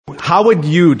how would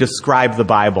you describe the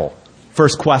Bible?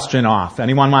 First question off.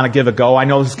 Anyone want to give a go? I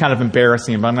know this is kind of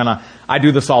embarrassing, but I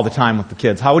do this all the time with the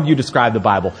kids. How would you describe the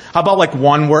Bible? How about like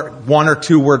one or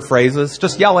two word phrases?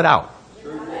 Just yell it out.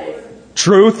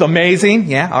 Truth, amazing.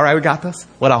 Yeah, all right, we got this.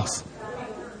 What else?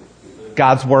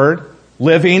 God's Word.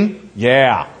 Living.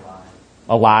 Yeah.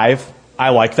 Alive.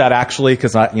 I like that actually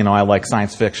because I like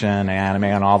science fiction and anime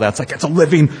and all that. It's like it's a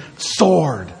living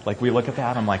sword. Like we look at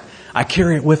that, I'm like, I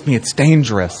carry it with me. It's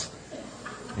dangerous.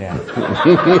 Yeah.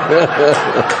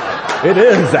 It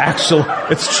is actually.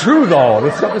 It's true though.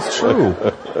 This stuff is true.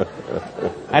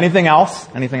 Anything else?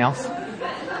 Anything else?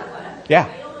 Yeah.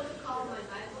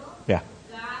 Yeah.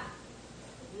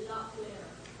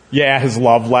 Yeah, his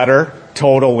love letter.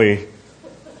 Totally.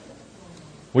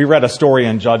 We read a story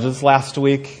in Judges last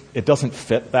week. It doesn't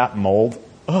fit that mold.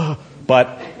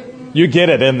 But you get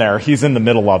it in there. He's in the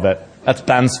middle of it. That's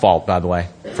Ben's fault, by the way,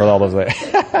 for all those.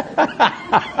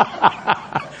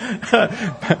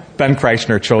 Ben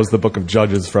Kreischner chose the book of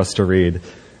Judges for us to read,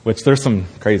 which there's some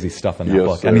crazy stuff in that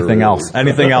book. Anything else?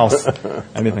 Anything else?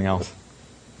 Anything else?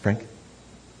 Frank?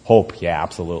 Hope. Yeah,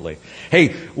 absolutely.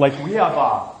 Hey, like we have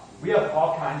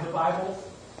all kinds of Bibles.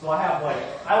 So I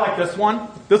like this one.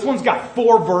 This one's got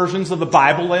 4 versions of the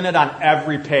Bible in it on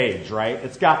every page, right?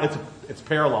 It's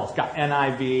parallel. It's got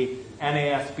NIV,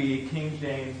 NASB, King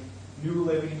James, New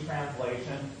Living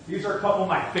Translation. These are a couple of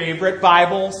my favorite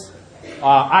Bibles.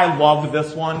 I love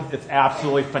this one. It's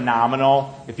absolutely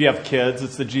phenomenal. If you have kids,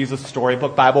 it's the Jesus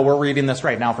Storybook Bible. We're reading this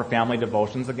right now for family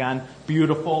devotions again.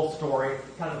 Beautiful story.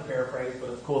 Kind of a paraphrase,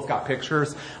 but it's cool. It's got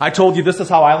pictures. I told you this is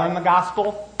how I learned the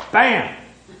gospel. Bam!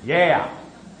 Yeah.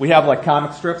 We have like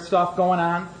comic strip stuff going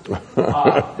on. We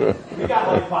got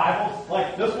like Bibles.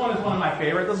 Like this one is one of my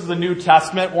favorite. This is a New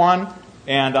Testament one.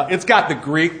 And it's got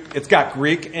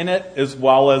Greek in it as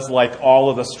well as like all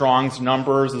of the Strong's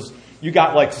numbers. You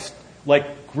got like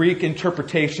Greek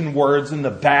interpretation words in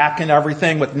the back and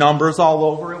everything with numbers all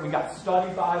over it. We got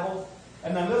study Bibles.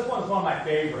 And then this one's one of my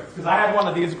favorites because I had one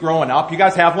of these growing up. You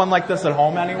guys have one like this at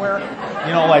home anywhere?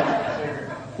 You know,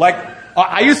 like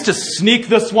I used to sneak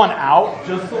this one out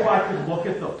just so I could look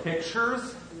at the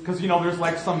pictures because, there's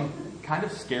like some kind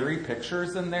of scary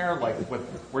pictures in there, like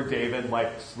where David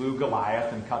like slew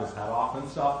Goliath and cut his head off and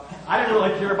stuff. I didn't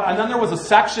really care about it. And then there was a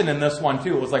section in this one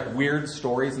too. It was like weird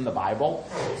stories in the Bible.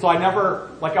 So I never,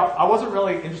 I wasn't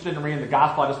really interested in reading the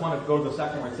gospel. I just wanted to go to the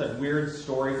section where it said weird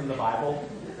stories in the Bible.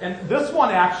 And this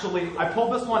one actually, I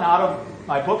pulled this one out of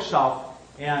my bookshelf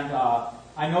and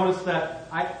I noticed that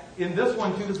in this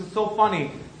one too, this is so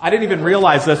funny. I didn't even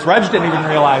realize this. Reg didn't even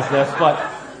realize this,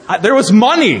 but there was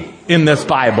money in this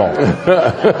Bible.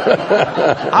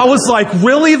 I was like,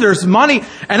 really? There's money?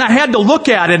 And I had to look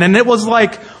at it, and it was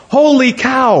like, holy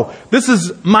cow, this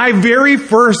is my very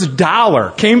first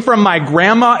dollar. Came from my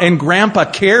grandma and grandpa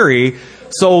Carey,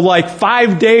 so like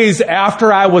 5 days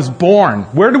after I was born.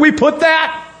 Where do we put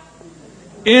that?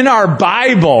 In our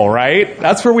Bible, right?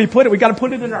 That's where we put it. We got to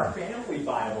put it in our family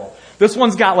Bible. This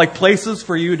one's got like places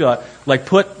for you to like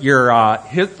put your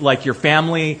your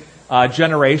family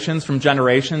generations from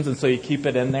generations, and so you keep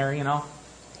it in there, and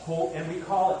we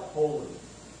call it holy.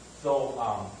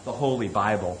 So the Holy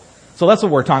Bible. So that's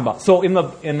what we're talking about. So in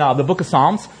the book of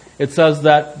Psalms, it says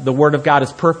that the Word of God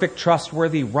is perfect,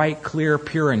 trustworthy, right, clear,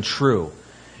 pure, and true.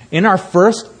 In our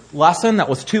first lesson, that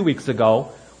was 2 weeks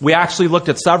ago, we actually looked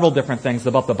at several different things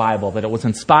about the Bible, that it was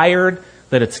inspired,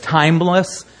 that it's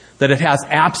timeless, that it has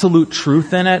absolute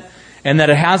truth in it, and that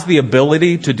it has the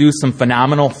ability to do some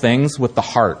phenomenal things with the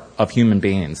heart of human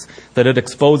beings, that it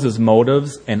exposes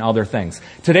motives and other things.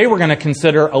 Today we're going to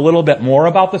consider a little bit more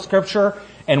about the Scripture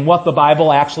and what the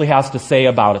Bible actually has to say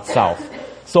about itself.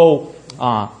 So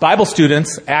Bible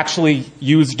students actually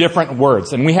use different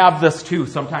words, and we have this too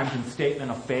sometimes in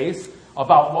statement of faith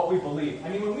about what we believe. I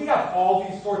mean, when we have all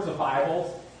these sorts of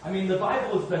Bibles, the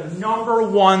Bible is the number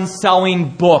 1 selling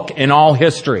book in all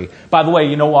history. By the way,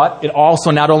 you know what? It also,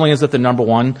 not only is it the number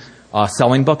 1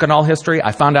 selling book in all history,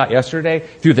 I found out yesterday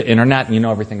through the internet, and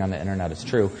everything on the internet is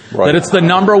true, right, that it's the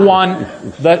number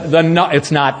 1,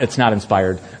 it's not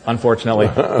inspired, unfortunately,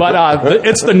 but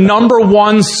it's the number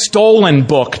 1 stolen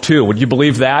book too. Would you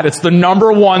believe that? It's the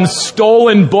number 1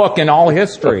 stolen book in all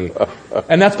history.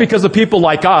 And that's because of people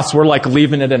like us. We're like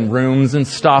leaving it in rooms and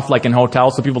stuff, like in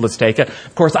hotels, so people just take it.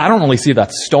 Of course, I don't really see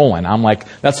that stolen. I'm like,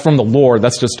 that's from the Lord.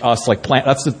 That's just us,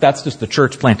 that's just the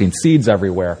church planting seeds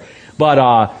everywhere.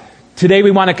 But today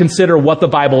we want to consider what the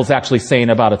Bible is actually saying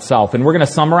about itself. And we're going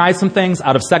to summarize some things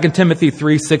out of 2 Timothy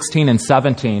 3:16 and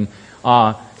 17.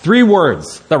 3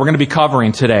 words that we're going to be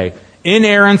covering today: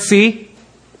 inerrancy,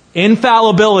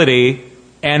 infallibility,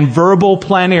 and verbal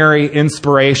plenary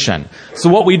inspiration. So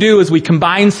what we do is we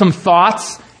combine some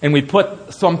thoughts and we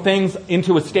put some things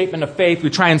into a statement of faith. We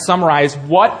try and summarize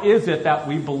what is it that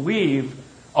we believe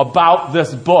about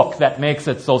this book that makes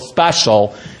it so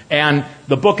special. And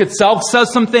the book itself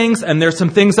says some things, and there's some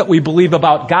things that we believe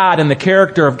about God and the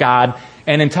character of God.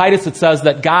 And in Titus it says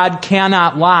that God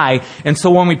cannot lie. And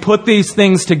so when we put these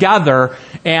things together,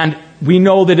 and we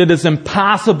know that it is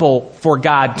impossible for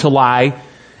God to lie,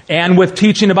 and with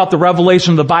teaching about the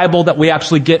revelation of the Bible that we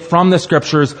actually get from the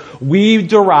Scriptures, we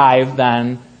derive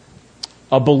then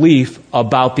a belief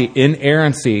about the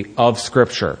inerrancy of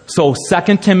Scripture. So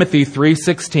 2 Timothy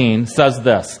 3:16 says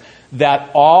this,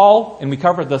 that all, and we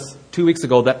covered this 2 weeks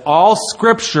ago, that all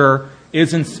Scripture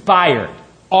is inspired.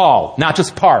 All, not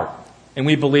just part. And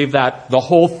we believe that the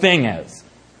whole thing is.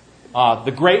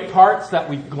 The great parts that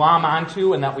we glom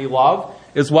onto and that we love,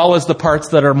 as well as the parts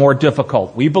that are more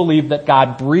difficult. We believe that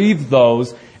God breathed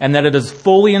those and that it is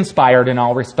fully inspired in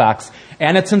all respects.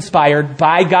 And it's inspired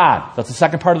by God. That's the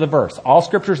second part of the verse. All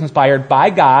Scripture is inspired by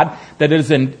God, that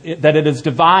it is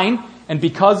divine, and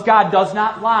because God does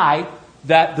not lie,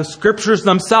 that the Scriptures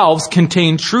themselves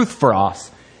contain truth for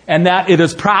us, and that it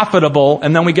is profitable.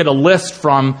 And then we get a list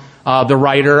from the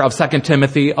writer of 2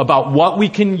 Timothy about what we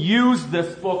can use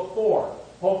this book for.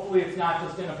 Hopefully it's not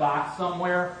just in a box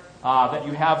somewhere, that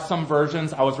you have some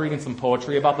versions. I was reading some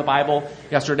poetry about the Bible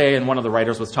yesterday, and one of the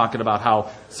writers was talking about how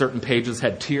certain pages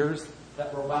had tears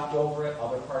that were left over it,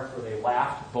 other parts where they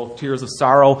laughed, both tears of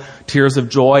sorrow, tears of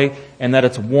joy, and that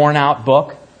it's a worn-out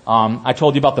book. I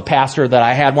told you about the pastor that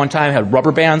I had one time, had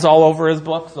rubber bands all over his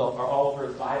book, or all over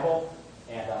his Bible.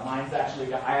 And mine's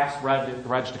actually, I asked Reg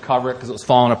to cover it because it was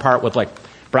falling apart with like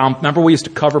brown. Remember we used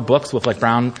to cover books with like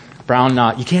brown.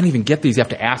 You can't even get these. You have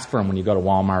to ask for them when you go to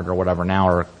Walmart or whatever now,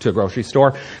 or to a grocery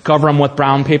store. Cover them with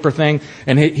brown paper thing.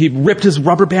 And he ripped his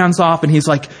rubber bands off, and he's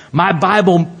like, my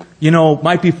Bible,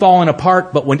 might be falling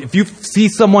apart, but if you see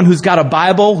someone who's got a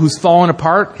Bible who's falling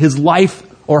apart, his life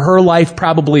or her life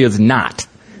probably is not.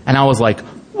 And I was like,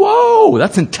 whoa,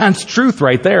 that's intense truth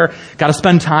right there. Got to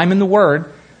spend time in the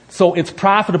Word. So it's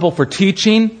profitable for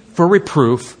teaching, for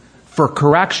reproof, for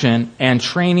correction, and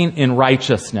training in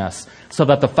righteousness, so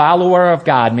that the follower of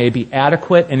God may be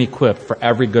adequate and equipped for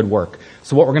every good work.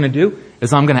 So what we're going to do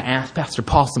is I'm going to ask Pastor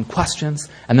Paul some questions,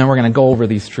 and then we're going to go over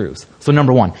these truths. So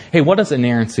number one, hey, what does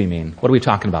inerrancy mean? What are we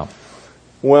talking about?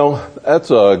 Well,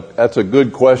 that's a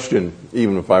good question,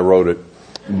 even if I wrote it.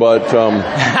 But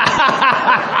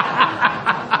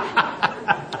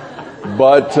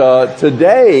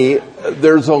today,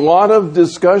 there's a lot of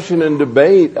discussion and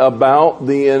debate about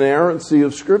the inerrancy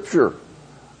of Scripture.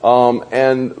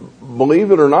 And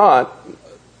believe it or not,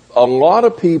 a lot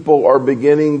of people are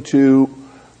beginning to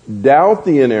doubt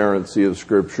the inerrancy of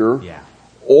Scripture,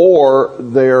 or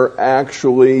they're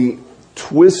actually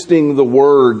twisting the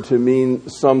word to mean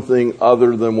something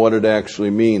other than what it actually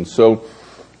means. So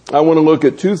I want to look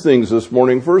at two things this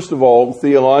morning. First of all,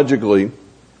 theologically,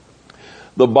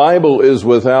 the Bible is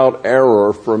without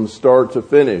error from start to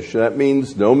finish. That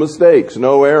means no mistakes,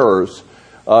 no errors.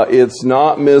 It's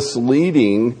not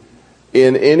misleading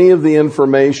in any of the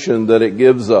information that it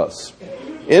gives us.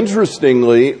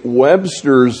 Interestingly,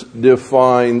 Webster's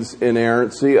defines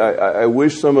inerrancy. I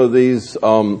wish some of these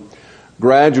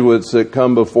graduates that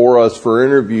come before us for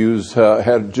interviews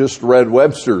had just read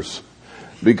Webster's,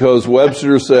 because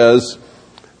Webster says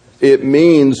it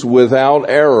means without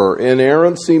error.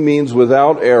 Inerrancy means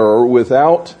without error,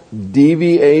 without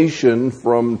deviation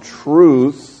from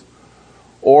truth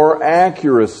or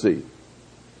accuracy.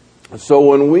 So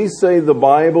when we say the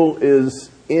Bible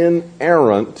is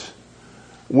inerrant,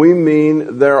 we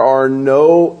mean there are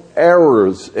no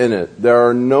errors in it. There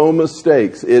are no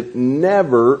mistakes. It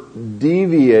never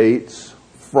deviates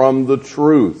from the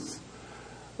truth.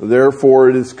 Therefore,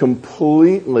 it is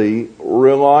completely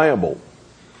reliable.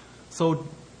 So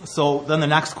then the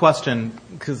next question,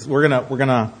 because we're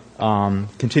gonna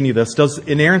continue this. Does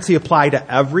inerrancy apply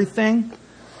to everything,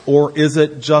 or is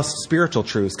it just spiritual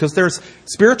truths? Because there's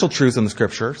spiritual truths in the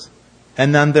Scriptures,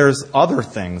 and then there's other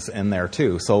things in there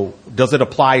too. So does it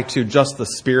apply to just the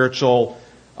spiritual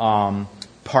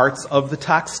parts of the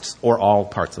text, or all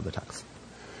parts of the text?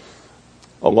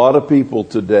 A lot of people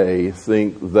today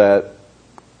think that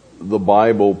the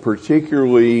Bible,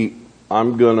 particularly,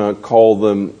 I'm going to call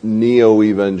them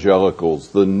neo-evangelicals,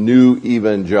 the new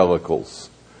evangelicals.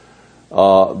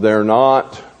 They're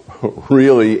not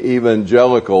really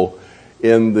evangelical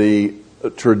in the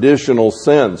traditional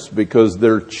sense, because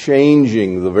they're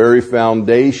changing. The very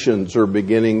foundations are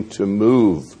beginning to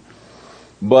move.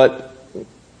 But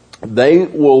they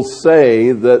will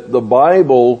say that the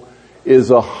Bible is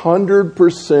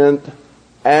 100%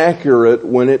 accurate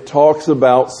when it talks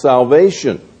about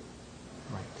salvation.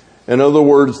 In other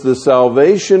words, the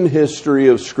salvation history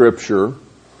of Scripture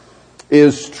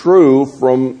is true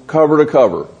from cover to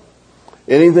cover.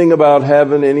 Anything about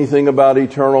heaven, anything about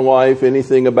eternal life,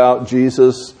 anything about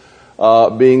Jesus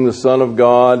being the Son of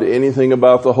God, anything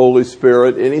about the Holy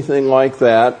Spirit, anything like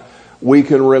that, we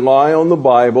can rely on the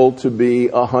Bible to be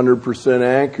 100%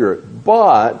 accurate.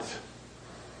 But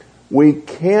we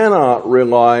cannot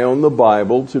rely on the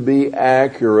Bible to be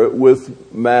accurate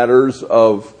with matters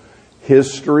of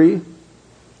history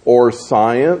or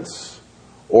science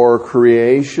or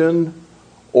creation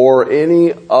or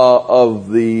any of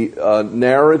the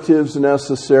narratives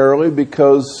necessarily,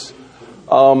 because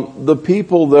the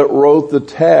people that wrote the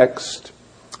text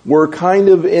were kind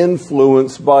of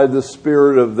influenced by the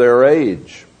spirit of their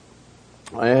age.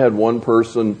 I had one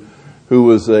person who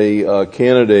was a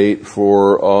candidate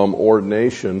for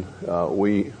ordination.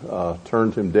 We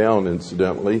turned him down,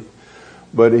 incidentally.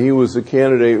 But he was a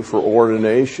candidate for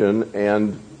ordination,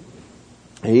 and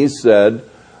he said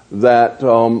that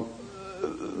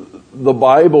the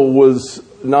Bible was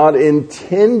not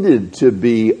intended to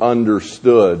be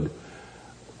understood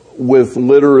with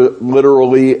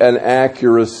literally an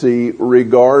accuracy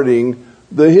regarding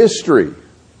the history.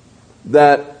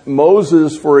 That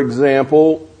Moses, for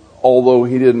example, although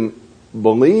he didn't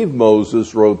believe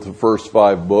Moses wrote the first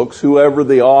 5 books, whoever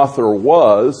the author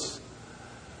was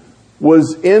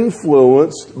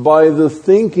influenced by the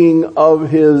thinking of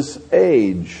his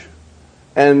age.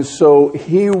 And so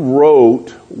he wrote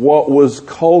what was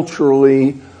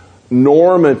culturally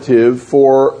normative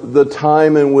for the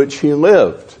time in which he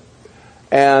lived.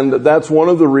 And that's one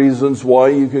of the reasons why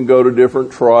you can go to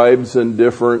different tribes and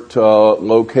different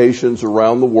locations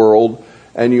around the world,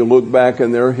 and you look back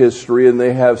in their history and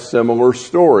they have similar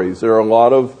stories. There are a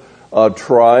lot of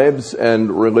tribes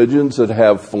and religions that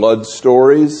have flood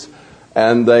stories,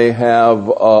 and they have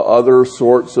other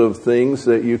sorts of things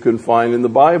that you can find in the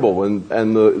Bible.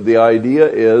 And the idea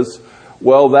is,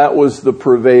 well, that was the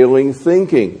prevailing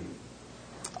thinking.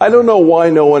 I don't know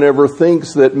why no one ever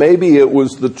thinks that maybe it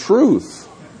was the truth.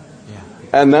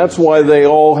 And that's why they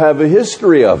all have a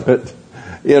history of it.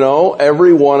 You know,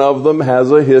 every one of them has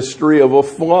a history of a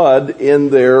flood in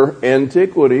their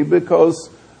antiquity, because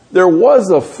there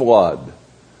was a flood.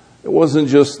 It wasn't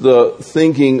just the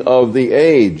thinking of the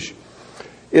age.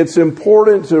 It's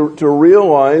important to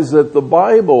realize that the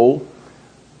Bible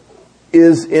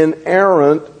is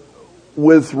inerrant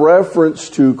with reference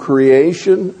to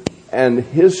creation and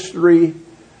history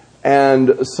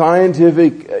and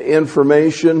scientific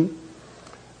information.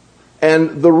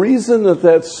 And the reason that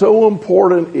that's so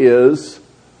important is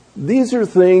these are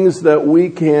things that we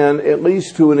can, at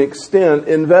least to an extent,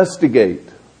 investigate.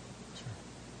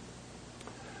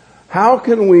 How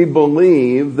can we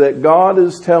believe that God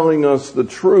is telling us the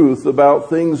truth about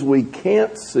things we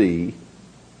can't see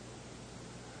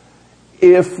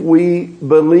if we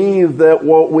believe that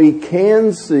what we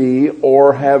can see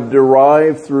or have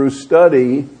derived through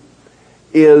study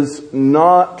is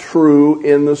not true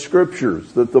in the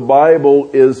Scriptures, that the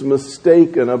Bible is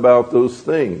mistaken about those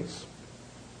things?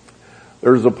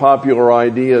 There's a popular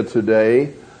idea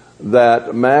today that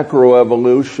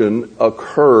macroevolution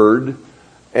occurred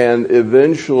and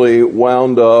eventually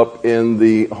wound up in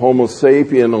the Homo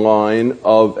sapien line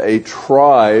of a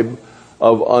tribe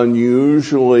of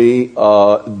unusually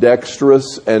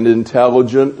dexterous and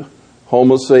intelligent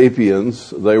Homo sapiens.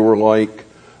 They were like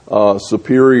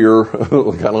superior,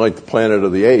 kind of like the Planet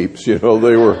of the Apes. You know,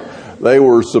 they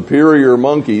were superior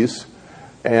monkeys,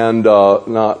 and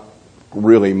not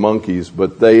really monkeys,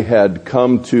 but they had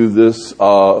come to this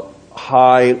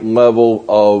high level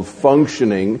of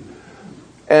functioning.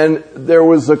 And there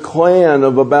was a clan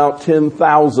of about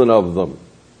 10,000 of them.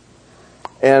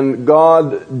 And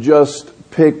God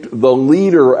just picked the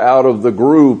leader out of the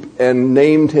group and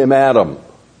named him Adam.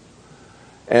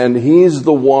 And he's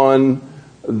the one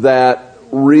that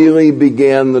really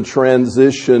began the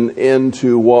transition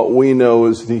into what we know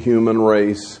as the human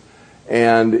race.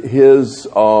 And his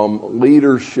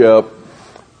leadership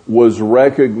was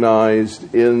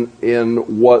recognized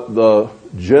in what the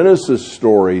Genesis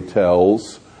story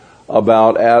tells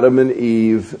about Adam and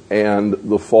Eve and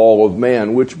the fall of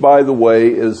man, which, by the way,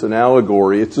 is an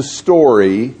allegory. It's a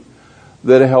story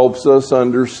that helps us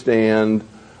understand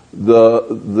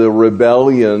the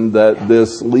rebellion that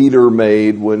this leader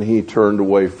made when he turned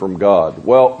away from God.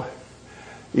 Well,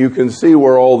 you can see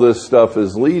where all this stuff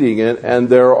is leading it, and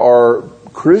there are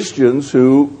Christians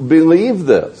who believe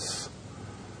this.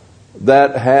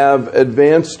 that have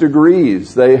advanced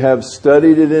degrees. They have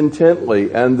studied it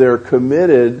intently, and they're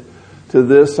committed to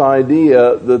this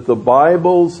idea that the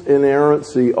Bible's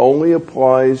inerrancy only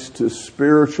applies to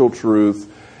spiritual truth.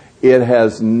 It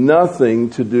has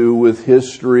nothing to do with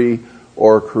history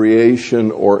or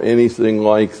creation or anything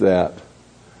like that.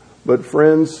 But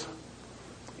friends,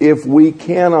 if we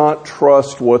cannot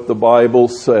trust what the Bible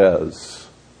says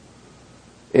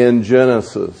in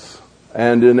Genesis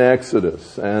and in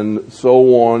Exodus and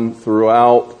so on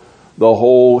throughout the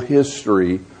whole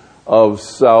history of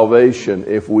salvation,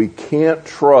 if we can't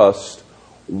trust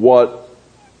what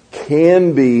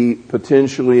can be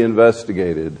potentially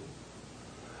investigated,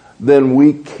 then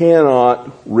we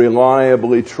cannot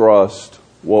reliably trust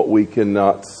what we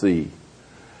cannot see.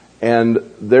 And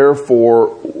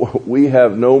therefore, we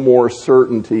have no more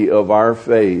certainty of our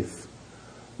faith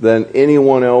than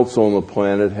anyone else on the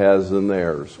planet has in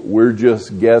theirs. We're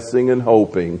just guessing and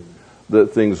hoping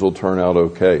that things will turn out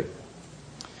okay.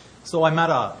 So I met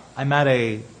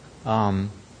a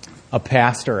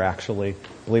pastor, actually,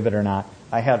 believe it or not.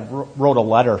 I had wrote a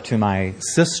letter to my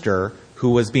sister who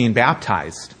was being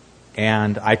baptized.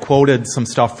 And I quoted some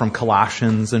stuff from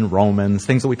Colossians and Romans,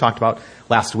 things that we talked about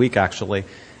last week, actually.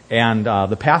 And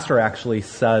the pastor actually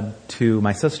said to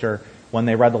my sister, when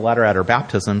they read the letter at her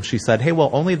baptism, she said, hey, well,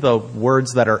 only the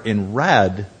words that are in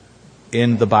red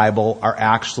in the Bible are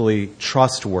actually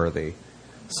trustworthy.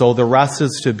 So the rest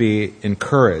is to be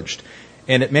encouraged.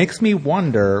 And it makes me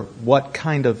wonder what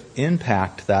kind of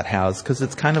impact that has, because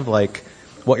it's kind of like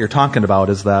what you're talking about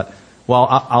is that, well,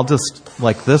 I'll just,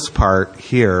 like this part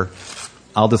here,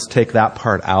 I'll just take that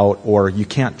part out, or you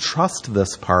can't trust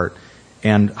this part.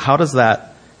 And how does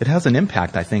that, it has an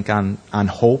impact, I think, on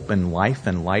hope and life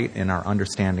and light in our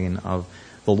understanding of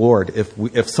the Lord.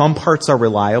 If some parts are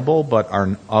reliable, but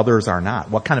others are not,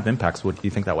 what kind of impacts do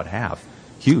you think that would have?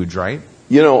 Huge, right?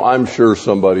 You know, I'm sure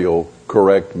somebody will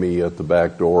correct me at the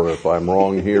back door if I'm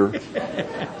wrong here.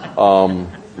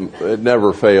 It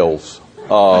never fails.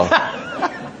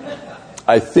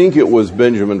 I think it was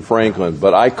Benjamin Franklin,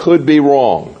 but I could be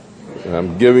wrong. And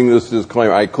I'm giving this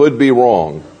disclaimer. I could be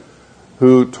wrong.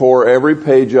 Who tore every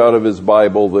page out of his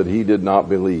Bible that he did not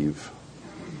believe.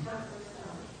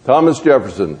 Thomas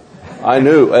Jefferson. I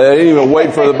knew. I didn't even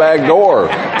wait for the back door.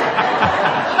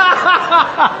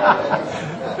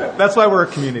 That's why we're a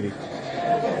community.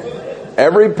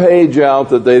 Every page out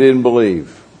that they didn't believe.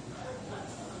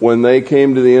 When they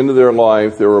came to the end of their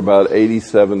life, there were about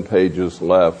 87 pages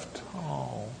left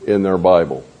in their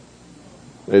Bible.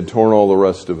 They'd torn all the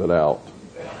rest of it out.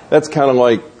 That's kind of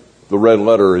like the red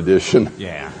letter edition.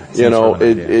 Yeah. You know,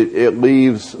 it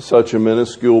leaves such a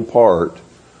minuscule part.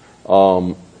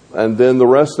 And then the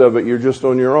rest of it, you're just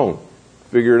on your own.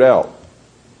 Figure it out.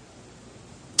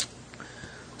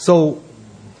 So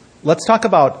let's talk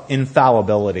about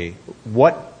infallibility.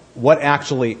 What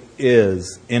actually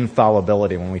is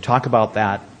infallibility when we talk about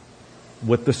that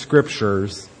with the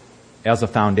Scriptures as a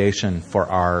foundation for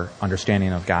our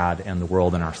understanding of God and the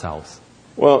world and ourselves?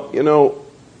 Well, you know,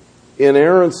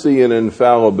 inerrancy and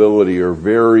infallibility are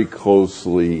very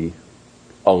closely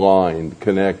aligned,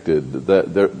 connected.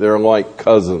 They're like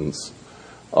cousins.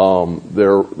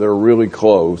 They're really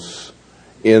close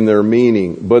in their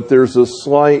meaning, but there's a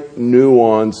slight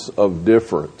nuance of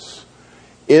difference.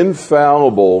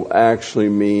 Infallible actually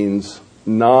means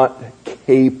not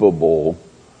capable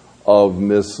of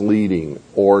misleading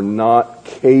or not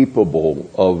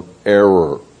capable of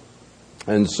error.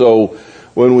 And so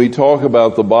when we talk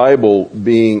about the Bible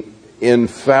being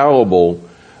infallible,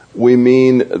 we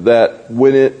mean that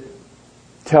when it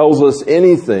tells us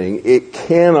anything, it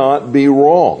cannot be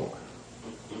wrong.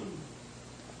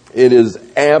 It is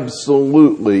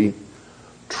absolutely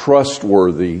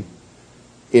trustworthy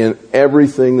in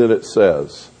everything that it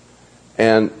says.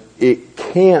 And it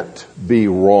can't be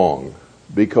wrong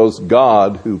because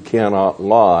God, who cannot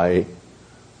lie,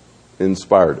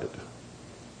 inspired it.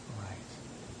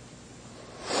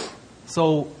 Right.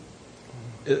 So,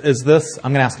 is this,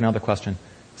 I'm going to ask another question.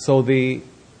 So the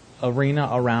arena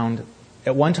around,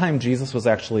 at one time Jesus was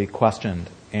actually questioned,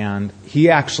 and he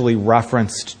actually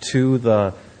referenced to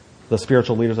the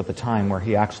spiritual leaders at the time where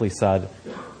he actually said,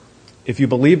 if you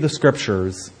believe the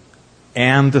Scriptures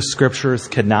and the Scriptures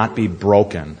cannot be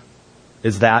broken,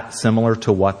 is that similar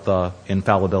to what the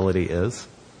infallibility is?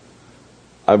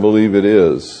 I believe it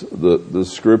is. The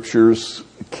Scriptures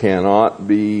cannot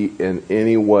be in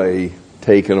any way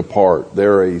taken apart.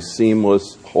 They're a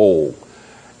seamless whole.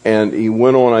 And he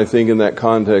went on, I think, in that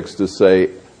context to say,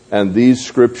 and these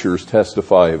Scriptures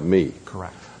testify of me.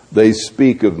 Correct. They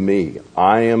speak of me.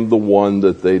 I am the one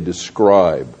that they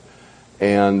describe.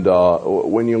 And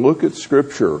when you look at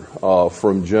Scripture,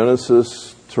 from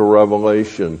Genesis to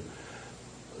Revelation,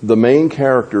 the main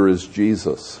character is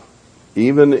Jesus.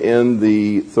 Even in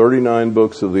the 39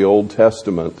 books of the Old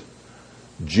Testament,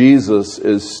 Jesus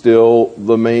is still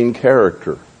the main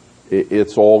character.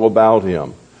 It's all about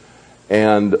him.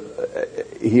 And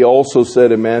he also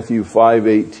said in Matthew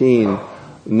 5:18,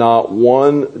 not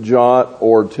one jot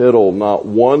or tittle, not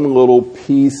one little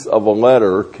piece of a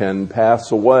letter can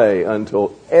pass away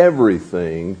until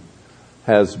everything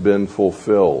has been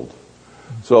fulfilled.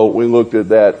 So we looked at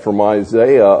that from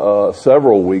Isaiah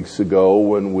several weeks ago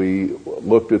when we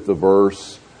looked at the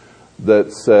verse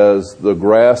that says, the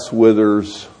grass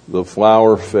withers, the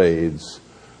flower fades,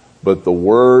 but the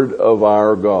word of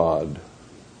our God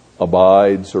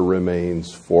abides or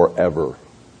remains forever.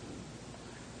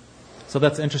 So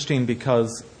that's interesting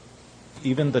because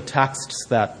even the texts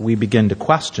that we begin to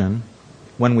question,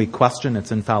 when we question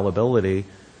its infallibility,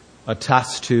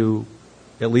 attest to,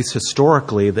 at least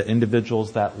historically, the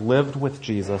individuals that lived with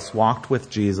Jesus, walked with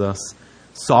Jesus,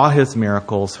 saw his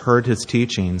miracles, heard his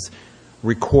teachings,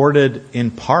 recorded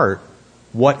in part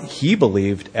what he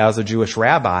believed as a Jewish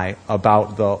rabbi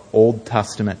about the Old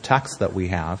Testament texts that we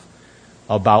have,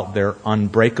 about their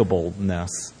unbreakableness.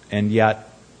 And yet,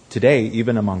 today,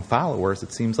 even among followers,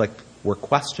 it seems like we're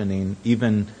questioning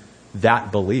even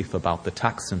that belief about the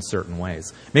text in certain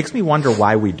ways. Makes me wonder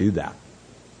why we do that.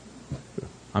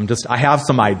 I have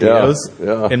some ideas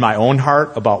in my own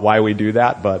heart about why we do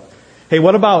that, but hey,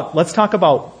 let's talk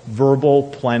about verbal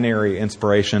plenary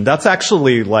inspiration. That's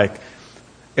actually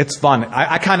it's fun.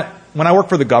 When I work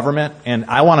for the government and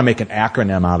I want to make an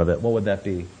acronym out of it, what would that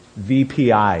be?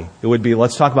 VPI. It would be,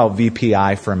 let's talk about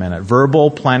VPI for a minute.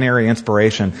 Verbal plenary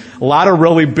inspiration. A lot of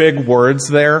really big words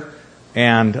there,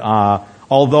 and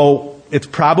although it's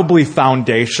probably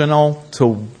foundational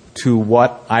to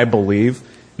what I believe,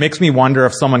 makes me wonder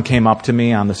if someone came up to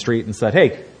me on the street and said,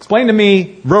 hey, explain to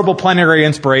me verbal plenary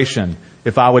inspiration,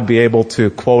 if I would be able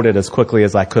to quote it as quickly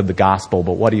as I could the gospel.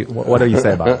 But what do you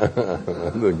say about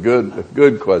it?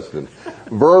 Good question.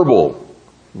 Verbal.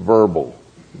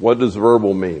 What does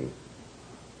verbal mean?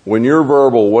 When you're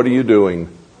verbal, what are you doing?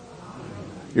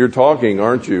 You're talking,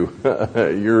 aren't you?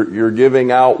 You're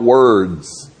giving out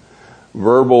words.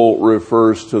 Verbal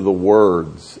refers to the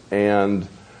words. And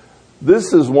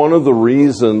this is one of the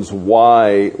reasons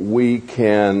why we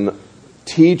can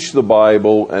teach the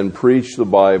Bible and preach the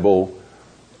Bible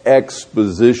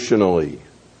expositionally.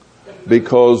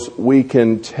 Because we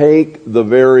can take the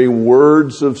very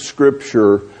words of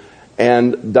Scripture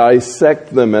and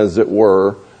dissect them, as it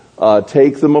were,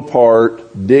 take them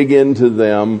apart, dig into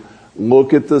them,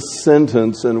 look at the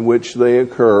sentence in which they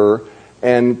occur,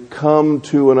 and come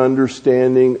to an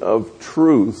understanding of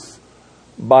truth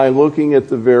by looking at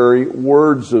the very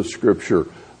words of Scripture.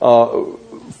 1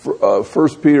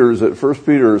 Peter, is it 1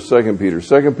 Peter or 2 Peter?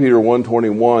 2 Peter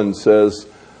 1:21 says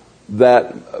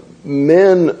that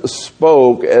men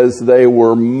spoke as they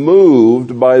were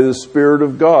moved by the Spirit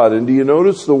of God. And do you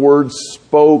notice the word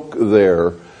spoke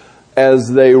there? As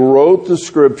they wrote the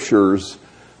Scriptures,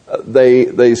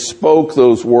 they spoke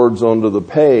those words onto the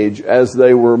page as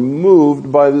they were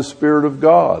moved by the Spirit of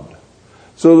God.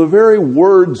 So the very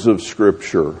words of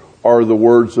Scripture are the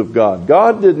words of God.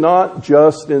 God did not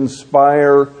just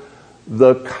inspire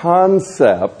the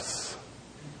concepts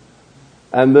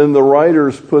and then the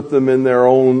writers put them in their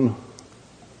own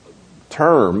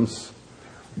terms,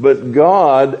 but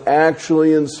God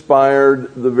actually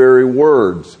inspired the very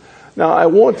words. Now, I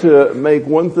want to make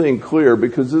one thing clear,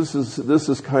 because this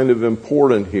is kind of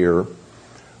important here.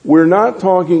 We're not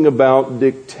talking about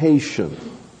dictation.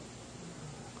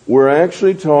 We're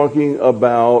actually talking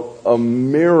about a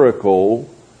miracle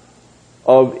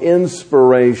of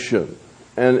inspiration.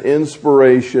 And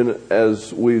inspiration,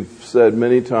 as we've said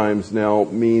many times now,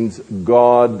 means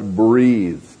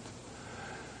God-breathed.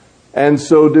 And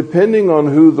so depending on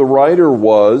who the writer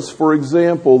was, for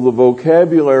example, the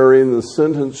vocabulary and the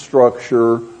sentence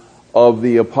structure of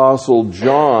the Apostle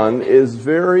John is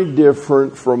very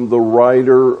different from the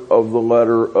writer of the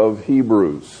letter of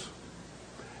Hebrews.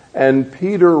 And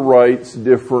Peter writes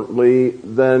differently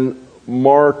than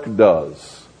Mark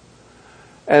does.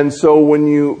 And so when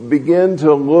you begin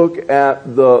to look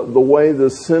at the way the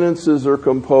sentences are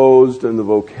composed and the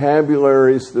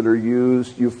vocabularies that are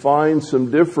used, you find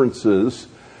some differences.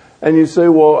 And you say,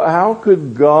 well, how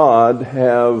could God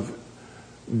have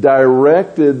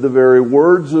directed the very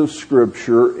words of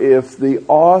Scripture if the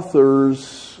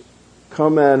authors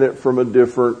come at it from a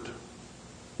different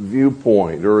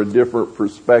viewpoint or a different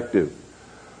perspective?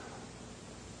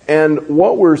 And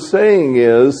what we're saying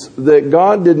is that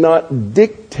God did not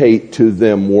dictate to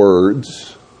them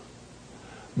words,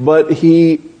 but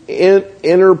He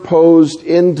interposed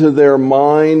into their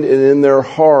mind and in their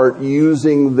heart,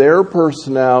 using their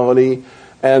personality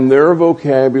and their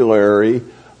vocabulary,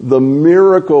 the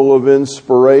miracle of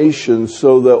inspiration,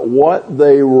 so that what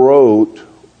they wrote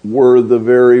were the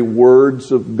very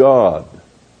words of God.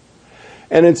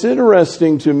 And it's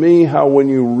interesting to me how when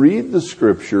you read the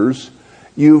Scriptures,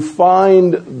 you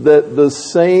find that the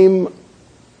same,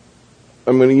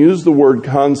 I'm going to use the word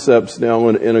concepts now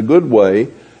in a good way,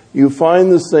 you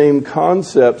find the same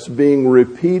concepts being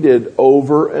repeated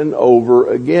over and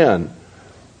over again,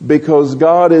 because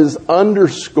God is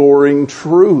underscoring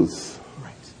truth.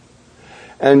 Right.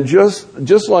 And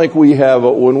just like we have,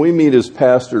 when we meet as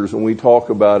pastors and we talk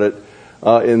about it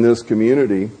in this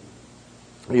community,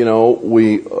 you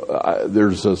know,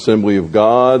 there's Assembly of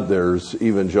God, there's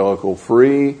Evangelical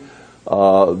Free,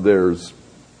 there's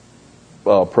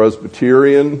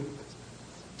Presbyterian,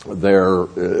 there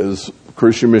is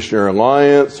Christian Missionary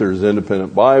Alliance, there's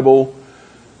Independent Bible.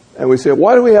 And we say,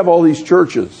 why do we have all these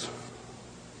churches?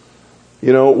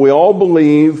 You know, we all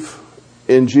believe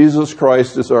in Jesus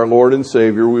Christ as our Lord and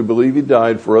Savior. We believe He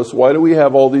died for us. Why do we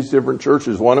have all these different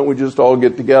churches? Why don't we just all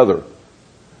get together?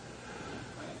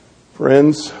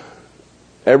 Friends,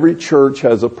 every church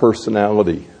has a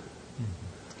personality.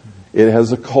 It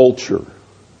has a culture.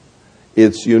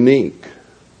 It's unique.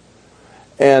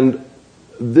 And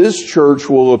this church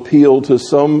will appeal to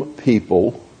some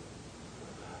people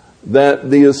that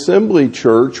the Assembly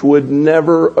Church would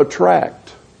never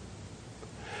attract.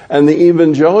 And the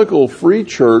Evangelical Free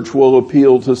Church will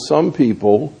appeal to some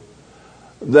people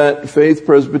that Faith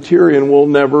Presbyterian will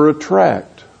never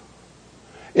attract.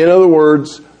 In other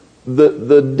words,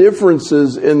 the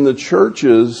differences in the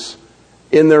churches,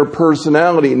 in their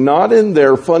personality, not in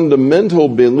their fundamental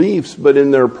beliefs, but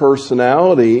in their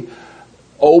personality,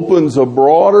 opens a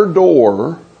broader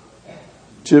door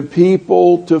to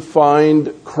people to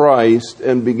find Christ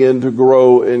and begin to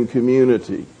grow in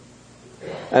community.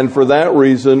 And for that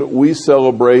reason, we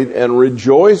celebrate and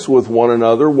rejoice with one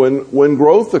another when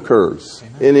growth occurs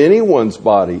in anyone's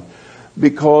body,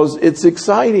 because it's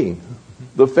exciting.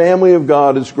 The family of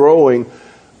God is growing,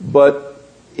 but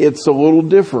it's a little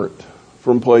different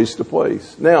from place to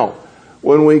place. Now,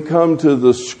 when we come to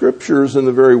the Scriptures and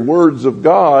the very words of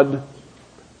God,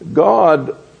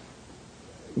 God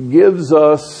gives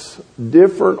us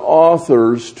different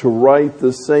authors to write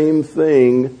the same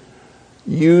thing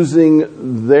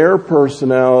using their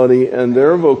personality and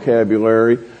their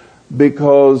vocabulary,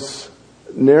 because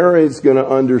Nereid's going to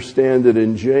understand it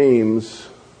in James,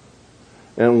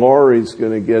 and Laurie's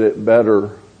going to get it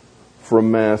better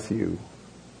from Matthew.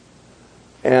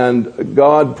 And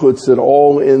God puts it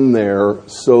all in there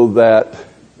so that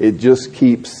it just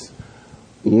keeps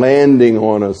landing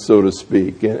on us, so to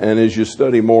speak. And as you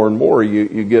study more and more,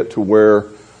 you get to where,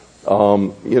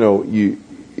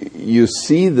 you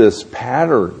see this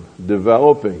pattern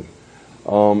developing.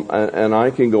 And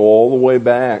I can go all the way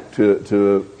back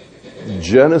to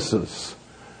Genesis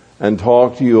and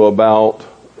talk to you about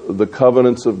the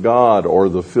covenants of God or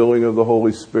the filling of the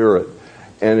Holy Spirit.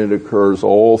 And it occurs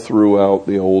all throughout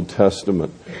the Old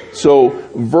Testament. So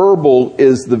verbal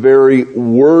is the very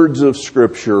words of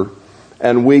Scripture,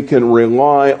 and we can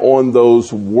rely on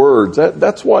those words.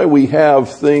 That's why we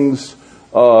have things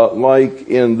like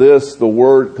in this,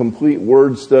 the Complete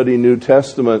Word Study New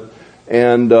Testament,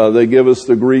 and they give us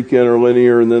the Greek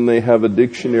interlinear, and then they have a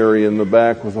dictionary in the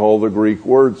back with all the Greek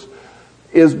words,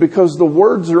 is because the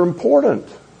words are important.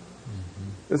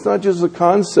 It's not just the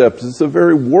concepts, it's the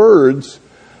very words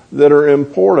that are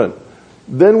important.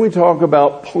 Then we talk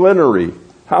about plenary.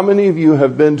 How many of you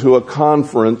have been to a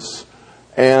conference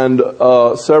and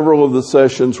several of the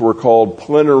sessions were called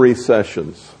plenary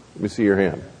sessions? Let me see your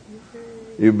hand.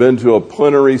 You've been to a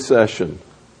plenary session.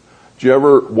 Did you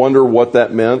ever wonder what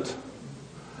that meant?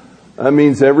 That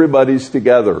means everybody's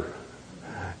together.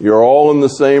 You're all in the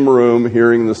same room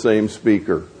hearing the same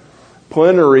speaker.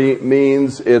 Plenary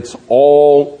means it's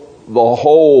all, the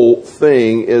whole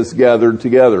thing is gathered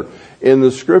together. In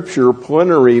the Scripture,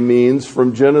 plenary means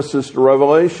from Genesis to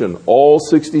Revelation. All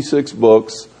 66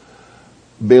 books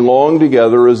belong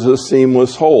together as a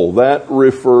seamless whole. That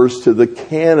refers to the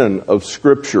canon of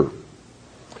Scripture.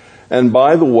 And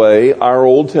by the way, our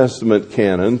Old Testament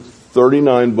canon,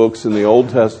 39 books in the Old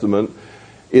Testament,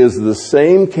 is the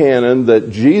same canon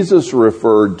that Jesus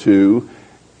referred to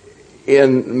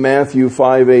in Matthew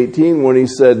 5:18 when He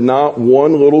said, not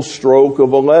one little stroke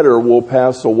of a letter will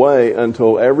pass away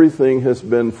until everything has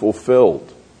been fulfilled.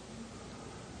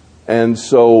 And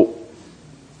so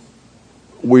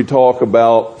we talk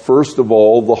about, first of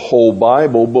all, the whole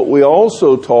Bible, but we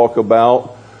also talk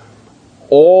about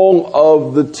all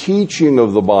of the teaching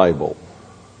of the Bible.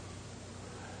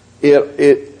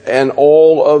 And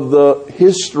all of the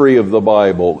history of the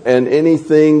Bible and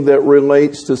anything that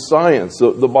relates to science.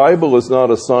 The Bible is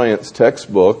not a science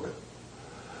textbook,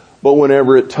 but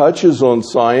whenever it touches on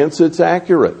science, it's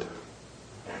accurate.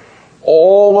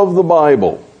 All of the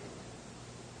Bible,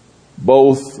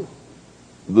 both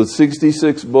the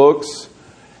 66 books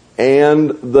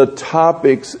and the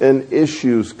topics and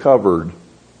issues covered,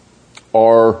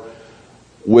 are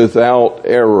without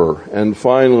error. And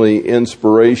finally,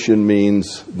 inspiration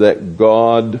means that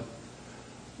God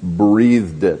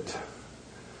breathed it.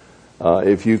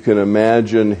 If you can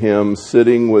imagine Him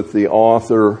sitting with the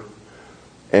author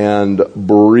and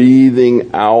breathing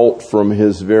out from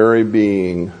His very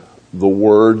being the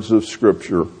words of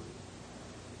Scripture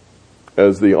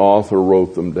as the author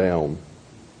wrote them down,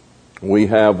 we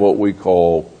have what we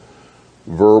call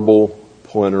verbal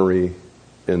plenary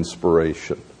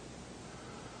inspiration.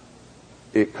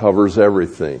 It covers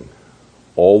everything.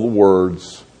 All the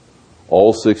words,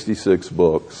 all 66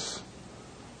 books,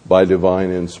 by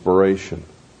divine inspiration.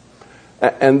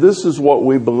 And this is what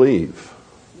we believe.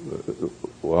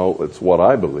 Well, it's what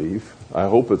I believe. I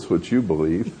hope it's what you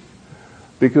believe.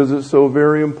 Because it's so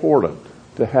very important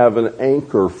to have an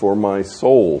anchor for my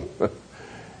soul.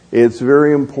 It's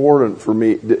very important for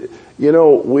me. You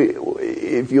know,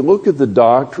 if you look at the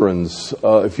doctrines,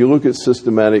 if you look at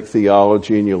systematic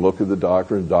theology and you look at the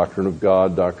doctrine of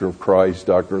God, doctrine of Christ,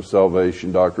 doctrine of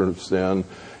salvation, doctrine of sin,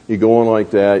 you go on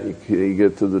like that, you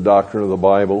get to the doctrine of the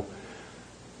Bible.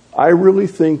 I really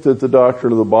think that the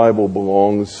doctrine of the Bible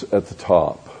belongs at the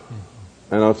top.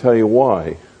 And I'll tell you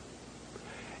why.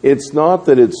 It's not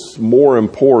that it's more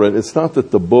important. It's not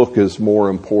that the book is more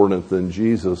important than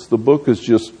Jesus. The book is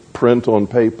just print on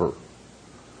paper.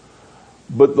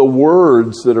 But the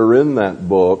words that are in that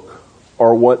book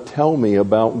are what tell me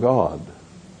about God.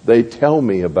 They tell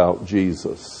me about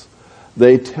Jesus.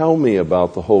 They tell me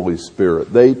about the Holy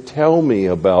Spirit. They tell me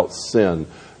about sin.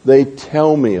 They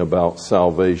tell me about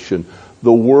salvation.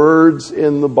 The words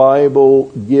in the Bible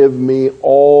give me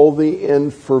all the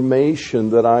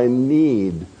information that I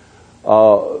need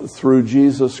through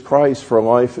Jesus Christ for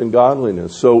life and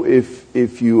godliness. So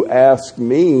if you ask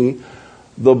me,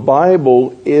 the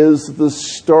Bible is the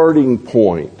starting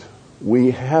point.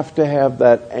 We have to have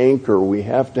that anchor. We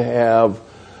have to have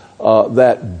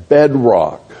that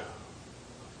bedrock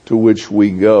to which we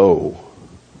go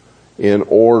in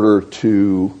order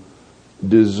to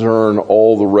discern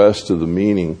all the rest of the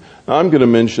meaning. Now, I'm going to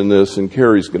mention this, and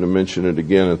Carrie's going to mention it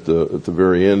again at the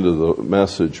very end of the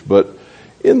message. But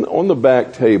on the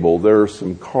back table, there are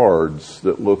some cards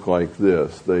that look like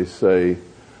this. They say,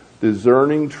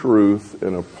 "Discerning Truth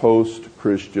in a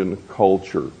Post-Christian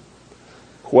Culture.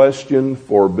 Question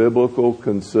for Biblical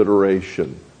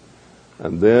Consideration."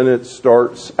 And then it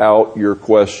starts out your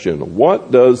question.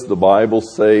 What does the Bible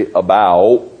say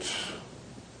about?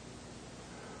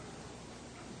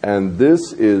 And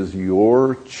this is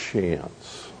your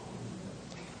chance.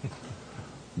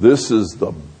 This is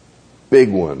the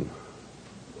big one.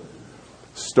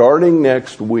 Starting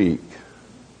next week,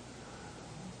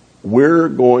 we're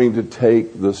going to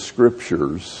take the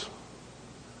Scriptures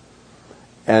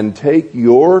and take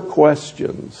your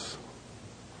questions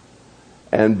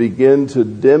and begin to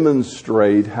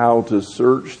demonstrate how to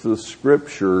search the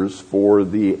Scriptures for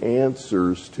the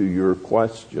answers to your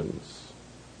questions.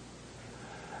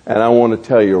 And I want to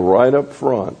tell you right up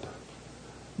front,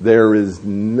 there is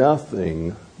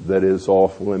nothing that is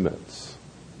off limits.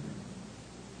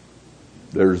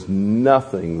 There's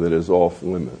nothing that is off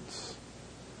limits.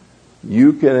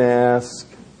 You can ask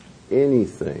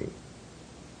anything.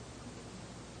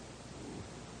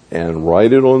 And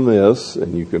write it on this,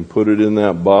 and you can put it in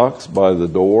that box by the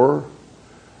door.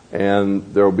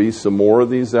 And there'll be some more of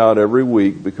these out every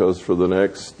week, because for the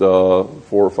next 4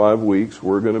 or 5 weeks,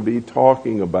 we're going to be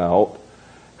talking about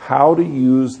how to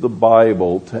use the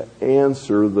Bible to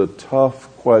answer the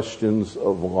tough questions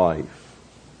of life.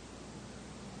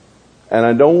 And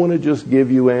I don't want to just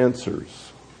give you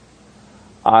answers.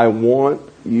 I want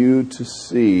you to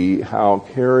see how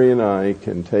Carrie and I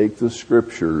can take the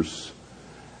Scriptures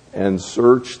and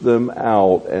search them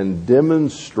out and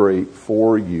demonstrate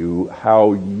for you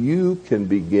how you can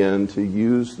begin to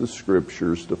use the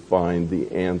Scriptures to find the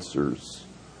answers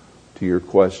to your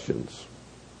questions.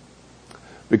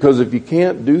 Because if you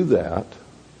can't do that,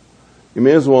 you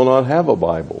may as well not have a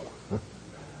Bible.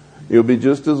 You'll be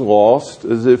just as lost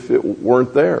as if it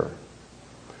weren't there.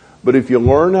 But if you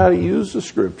learn how to use the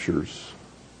Scriptures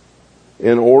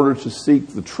in order to seek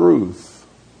the truth.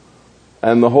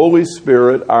 And the Holy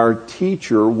Spirit, our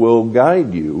teacher, will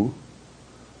guide you,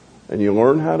 and you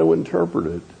learn how to interpret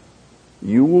it.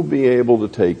 You will be able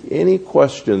to take any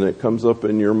question that comes up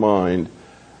in your mind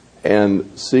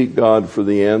and seek God for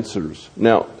the answers.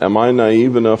 Now, am I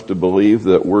naive enough to believe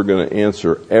that we're going to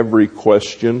answer every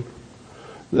question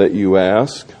that you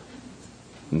ask?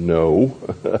 No.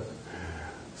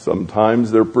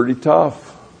 Sometimes they're pretty tough.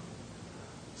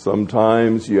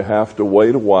 Sometimes you have to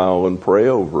wait a while and pray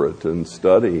over it and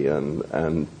study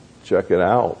and check it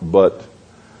out. But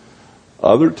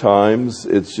other times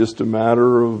it's just a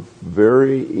matter of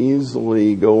very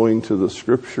easily going to the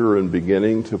Scripture and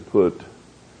beginning to put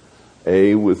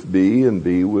A with B and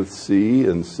B with C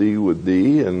and C with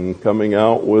D and coming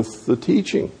out with the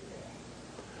teaching.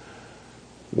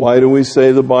 Why do we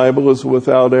say the Bible is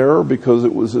without error? Because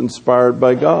it was inspired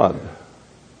by God.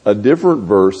 A different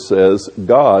verse says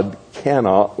God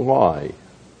cannot lie.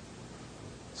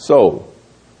 So,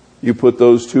 you put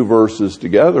those two verses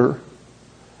together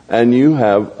and you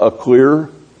have a clear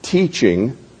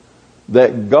teaching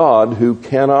that God, who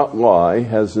cannot lie,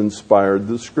 has inspired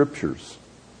the Scriptures.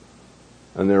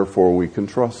 And therefore we can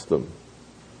trust them.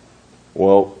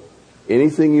 Well,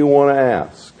 anything you want to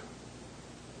ask,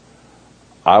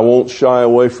 I won't shy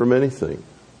away from anything.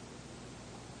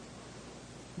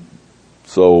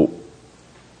 So,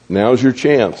 now's your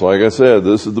chance. Like I said,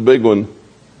 this is the big one.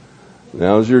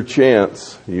 Now's your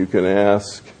chance. You can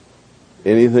ask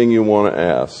anything you want to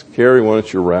ask. Carrie, why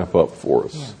don't you wrap up for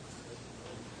us?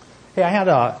 Yeah.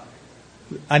 Hey,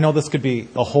 I know this could be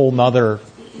a whole nother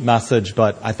message,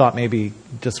 but I thought maybe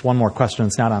just one more question.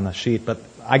 It's not on the sheet, but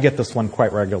I get this one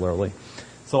quite regularly.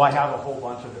 So I have a whole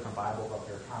bunch of different Bibles up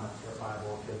here. Common Script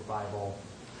Bible, Kids Bible,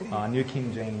 New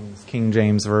King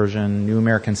James Version, New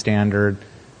American Standard.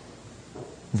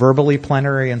 Verbally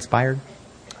plenary inspired?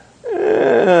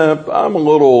 I'm a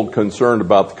little concerned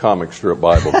about the Comic Strip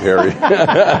Bible, Carrie.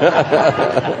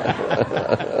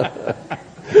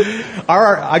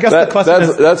 I guess the question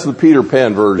is... That's the Peter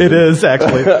Pan version. It is,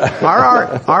 actually.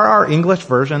 Are our English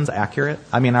versions accurate?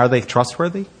 I mean, are they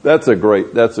trustworthy? That's a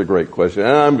great question.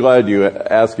 And I'm glad you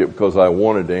asked it because I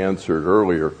wanted to answer it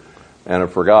earlier, and I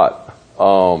forgot.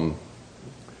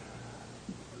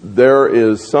 There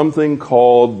is something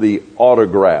called the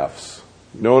autographs.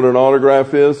 You know what an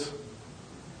autograph is?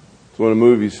 It's when a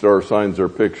movie star signs their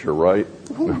picture, right?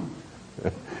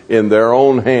 In their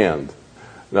own hand.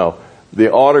 No,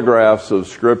 the autographs of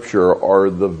Scripture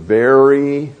are the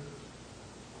very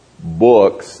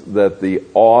books that the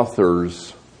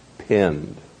authors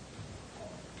penned.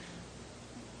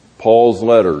 Paul's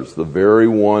letters, the very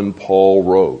one Paul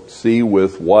wrote. See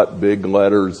with what big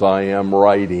letters I am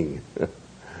writing.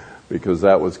 Because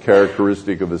that was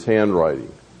characteristic of his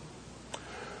handwriting.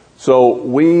 So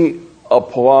we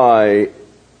apply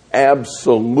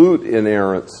absolute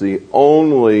inerrancy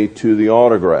only to the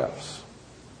autographs.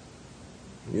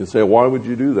 You say, why would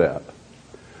you do that?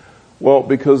 Well,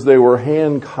 because they were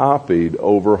hand copied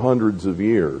over hundreds of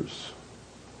years.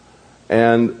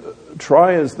 And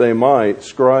try as they might,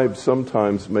 scribes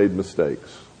sometimes made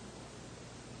mistakes.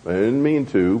 They didn't mean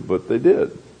to, but they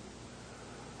did.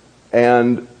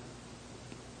 And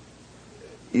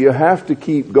you have to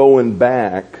keep going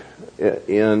back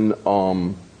in,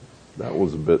 that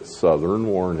was a bit southern,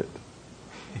 wasn't it?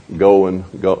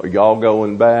 Y'all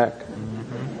going back?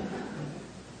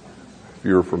 If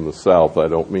you're from the South, I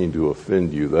don't mean to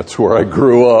offend you. That's where I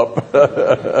grew up.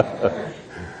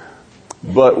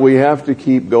 But we have to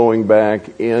keep going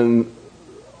back in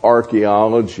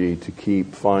archaeology to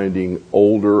keep finding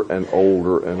older and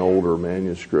older and older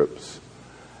manuscripts.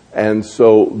 And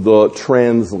so the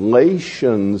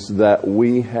translations that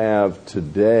we have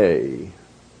today,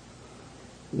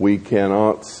 we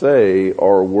cannot say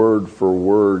are word for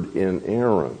word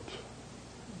inerrant.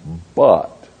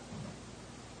 But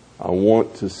I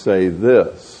want to say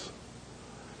this.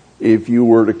 If you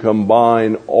were to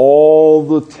combine all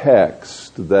the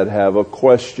texts that have a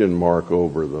question mark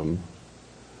over them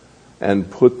and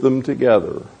put them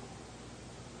together,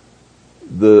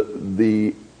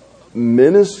 the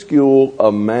minuscule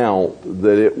amount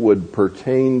that it would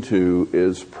pertain to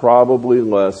is probably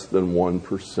less than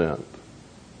 1%.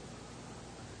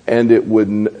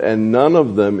 And none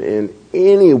of them in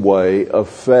any way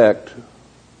affect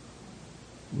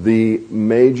the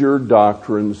major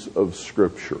doctrines of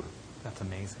Scripture. That's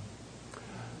amazing.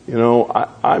 You know,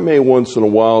 I may once in a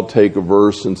while take a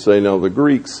verse and say, no, the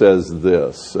Greek says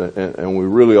this, and we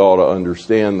really ought to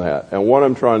understand that. And what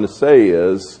I'm trying to say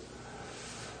is,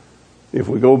 if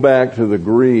we go back to the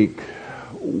Greek,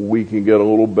 we can get a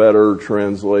little better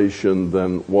translation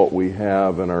than what we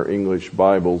have in our English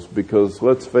Bibles, because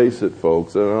let's face it,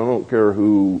 folks, and I don't care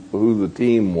who the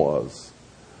team was,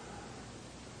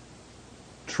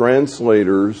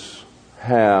 translators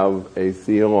have a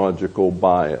theological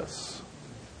bias,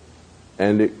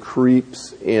 and it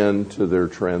creeps into their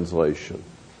translation.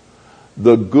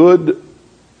 The good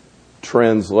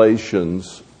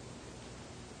translations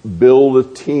build a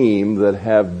team that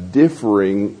have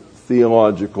differing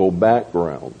theological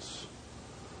backgrounds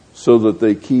so that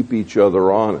they keep each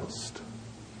other honest.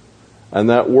 And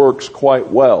that works quite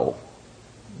well,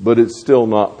 but it's still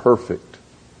not perfect.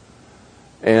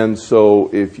 And so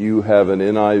if you have an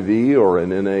NIV or an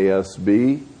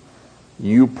NASB,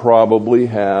 you probably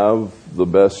have the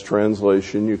best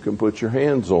translation you can put your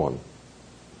hands on.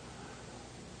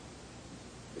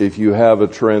 If you have a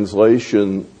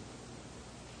translation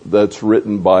that's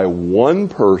written by one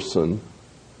person,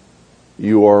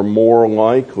 you are more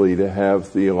likely to have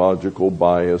theological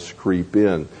bias creep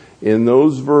in. In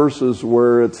those verses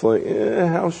where it's like,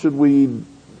 how should we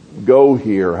go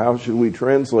here? How should we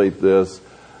translate this?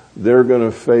 They're going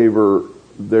to favor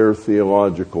their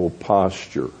theological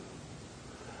posture.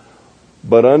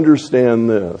 But understand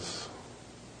this,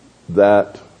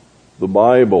 that the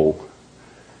Bible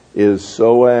is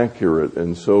so accurate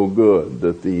and so good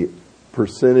that the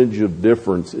percentage of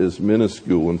difference is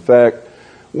minuscule. In fact,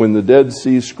 when the Dead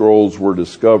Sea Scrolls were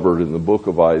discovered and the book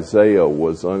of Isaiah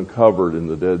was uncovered in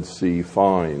the Dead Sea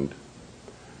find,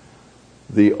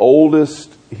 the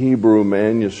oldest Hebrew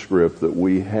manuscript that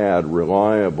we had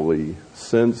reliably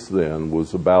since then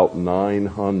was about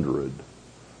 900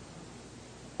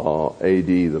 AD,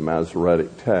 the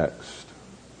Masoretic text.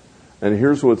 And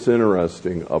here's what's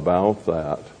interesting about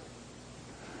that.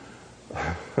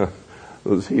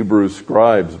 Those Hebrew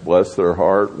scribes, bless their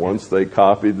heart, once they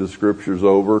copied the scriptures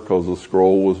over because the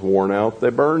scroll was worn out, they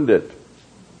burned it.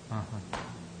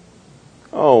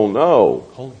 Oh no.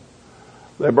 Holy.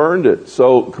 They burned it.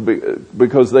 So,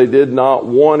 because they did not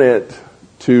want it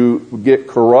to get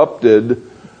corrupted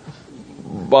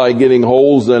by getting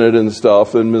holes in it and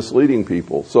stuff and misleading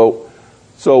people. So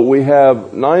we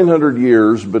have 900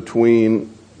 years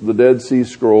between the Dead Sea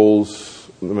Scrolls,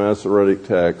 the Masoretic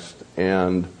text,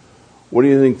 and what do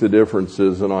you think the difference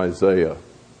is in Isaiah?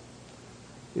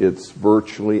 It's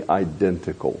virtually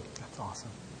identical. That's awesome.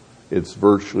 It's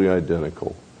virtually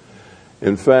identical.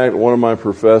 In fact, one of my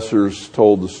professors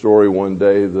told the story one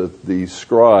day that the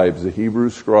scribes, the Hebrew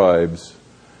scribes,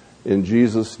 in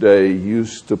Jesus' day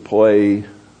used to play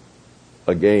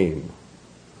a game.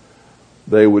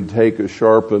 They would take a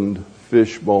sharpened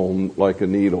fishbone like a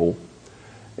needle,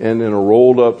 and in a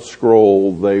rolled up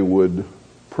scroll they would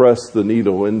press the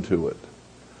needle into it.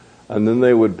 And then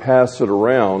they would pass it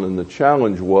around, and the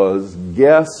challenge was,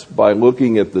 guess by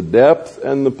looking at the depth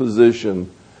and the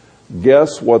position,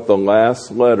 guess what the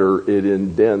last letter it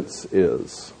indents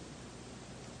is.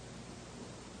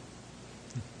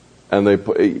 And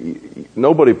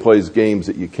nobody plays games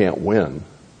that you can't win.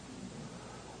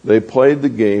 They played the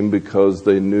game because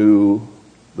they knew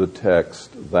the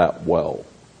text that well.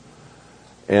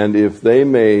 And if they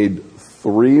made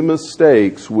 3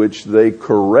 mistakes, which they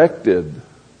corrected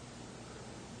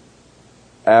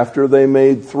after they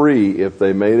made 3, if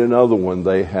they made another one,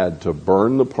 they had to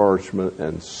burn the parchment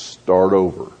and start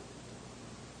over.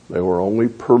 They were only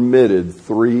permitted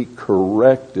 3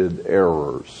 corrected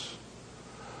errors.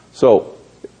 So,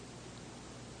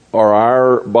 are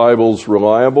our Bibles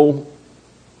reliable?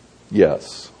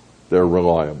 Yes, they're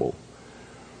reliable.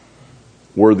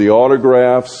 Were the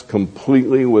autographs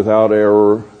completely without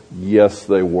error? Yes,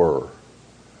 they were.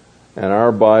 And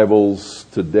our Bibles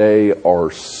today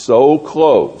are so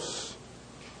close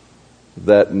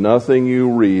that nothing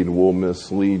you read will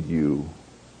mislead you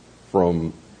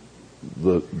from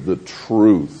the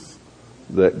truth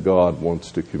that God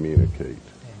wants to communicate.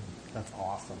 That's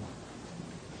awesome.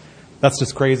 That's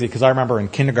just crazy, because I remember in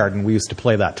kindergarten we used to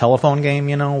play that telephone game,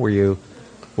 where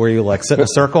you like sit in a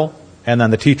circle and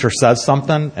then the teacher says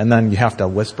something and then you have to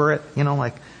whisper it,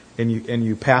 and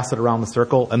you pass it around the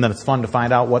circle, and then it's fun to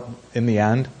find out what in the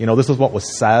end, this is what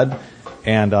was said,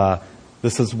 and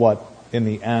this is what in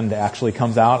the end actually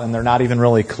comes out, and they're not even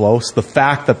really close. The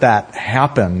fact that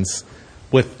happens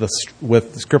with the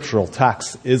scriptural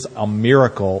text is a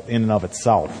miracle in and of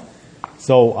itself.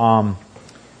 So,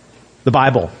 the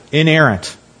Bible,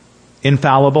 inerrant,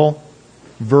 infallible,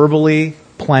 verbally,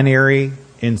 plenary,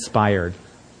 inspired.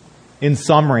 In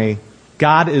summary,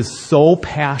 God is so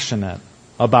passionate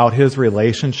about His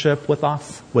relationship with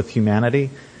us, with humanity,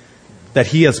 that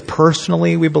He has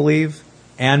personally, we believe,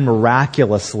 and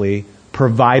miraculously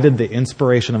provided the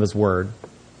inspiration of His Word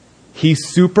He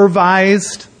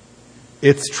supervised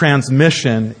its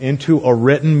transmission into a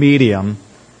written medium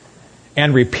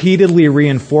and repeatedly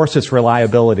reinforced its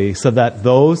reliability so that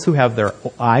those who have their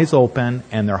eyes open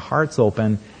and their hearts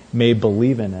open may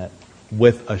believe in it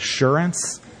with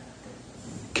assurance,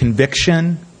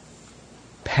 conviction,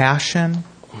 passion,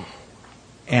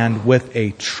 and with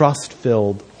a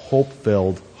trust-filled,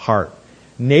 hope-filled heart.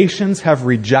 Nations have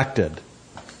rejected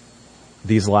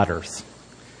these letters.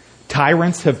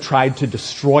 Tyrants have tried to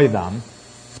destroy them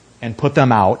and put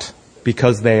them out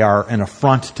because they are an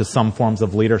affront to some forms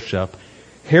of leadership.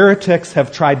 Heretics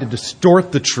have tried to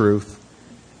distort the truth,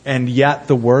 and yet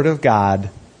the Word of God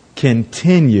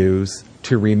continues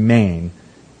to remain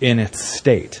in its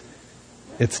state.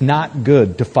 It's not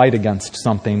good to fight against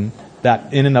something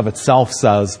that in and of itself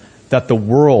says that the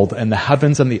world and the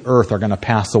heavens and the earth are going to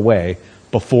pass away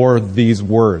before these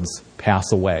words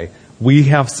pass away. We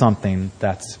have something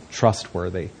that's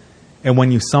trustworthy. And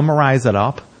when you summarize it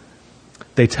up,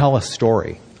 they tell a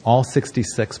story. All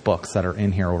 66 books that are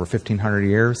in here over 1,500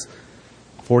 years,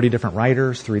 40 different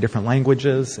writers, 3 different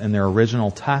languages, and their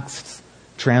original texts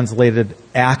translated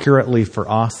accurately for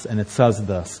us. And it says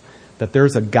this, that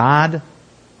there's a God,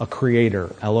 a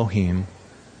creator, Elohim,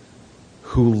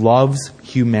 who loves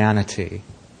humanity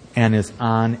and is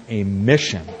on a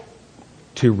mission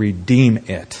to redeem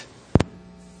it.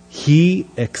 He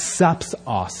accepts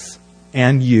us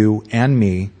and you and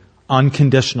me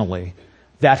unconditionally.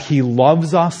 That He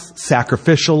loves us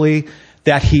sacrificially,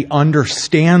 that He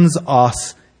understands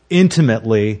us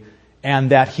intimately, and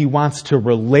that He wants to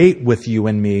relate with you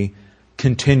and me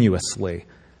continuously.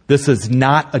 This is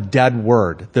not a dead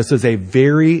word. This is a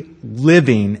very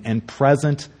living and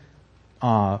present,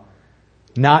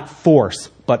 not force,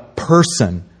 but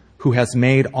person who has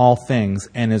made all things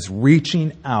and is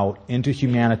reaching out into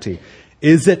humanity.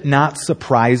 Is it not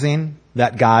surprising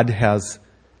that God has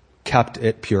kept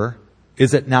it pure?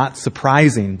 Is it not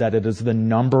surprising that it is the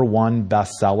 #1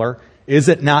 bestseller? Is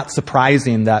it not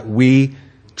surprising that we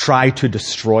try to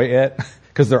destroy it?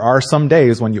 Because there are some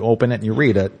days when you open it and you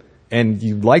read it and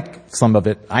you like some of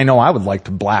it. I know I would like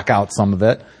to black out some of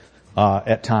it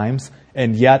at times.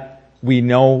 And yet we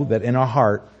know that in our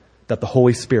heart that the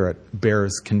Holy Spirit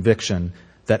bears conviction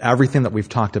that everything that we've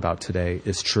talked about today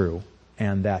is true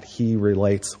and that He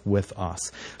relates with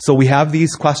us. So we have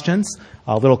these questions,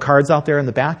 little cards out there in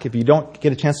the back. If you don't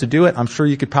get a chance to do it, I'm sure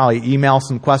you could probably email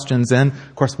some questions in.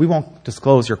 Of course, we won't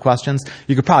disclose your questions.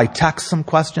 You could probably text some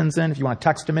questions in if you want to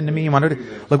text them into me. You want to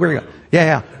look where we go.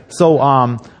 Yeah. So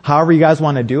however you guys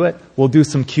want to do it, we'll do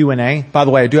some Q&A. By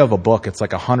the way, I do have a book. It's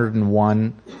like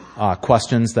 101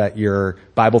 questions that your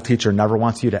Bible teacher never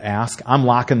wants you to ask. I'm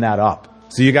locking that up,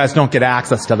 so you guys don't get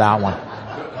access to that one.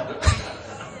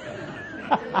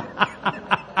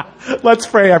 Let's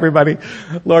pray, everybody.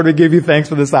 Lord, we give you thanks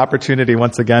for this opportunity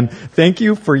once again. Thank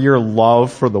you for your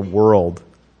love for the world.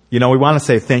 You know, we want to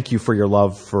say thank you for your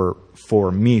love for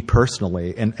me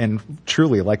personally. And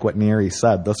truly, like what Neri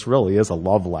said, this really is a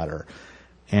love letter.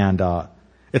 And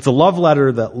it's a love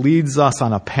letter that leads us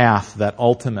on a path that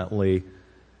ultimately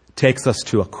takes us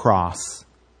to a cross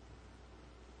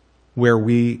where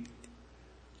we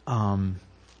have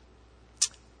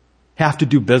to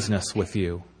do business with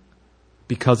you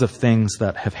because of things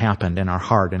that have happened in our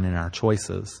heart and in our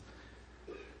choices.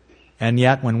 And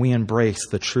yet, when we embrace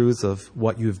the truths of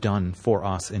what you've done for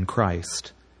us in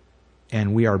Christ,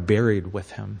 and we are buried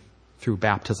with Him through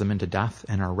baptism into death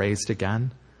and are raised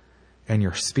again, and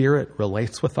your Spirit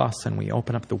relates with us and we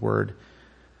open up the Word,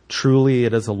 truly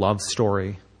it is a love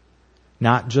story,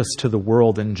 not just to the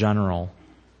world in general,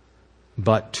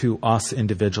 but to us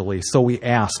individually. So we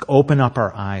ask, open up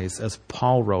our eyes, as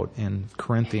Paul wrote in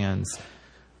Corinthians,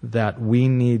 that we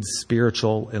need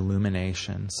spiritual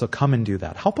illumination. So come and do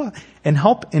that. Help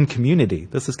in community.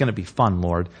 This is going to be fun,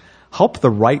 Lord. Help the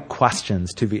right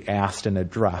questions to be asked and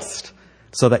addressed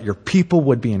so that your people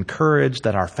would be encouraged,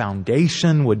 that our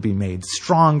foundation would be made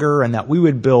stronger, and that we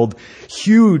would build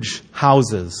huge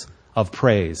houses of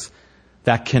praise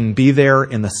that can be there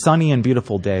in the sunny and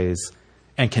beautiful days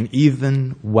and can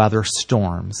even weather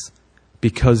storms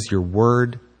because your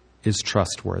word is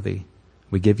trustworthy.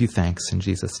 We give you thanks in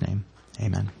Jesus' name.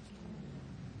 Amen.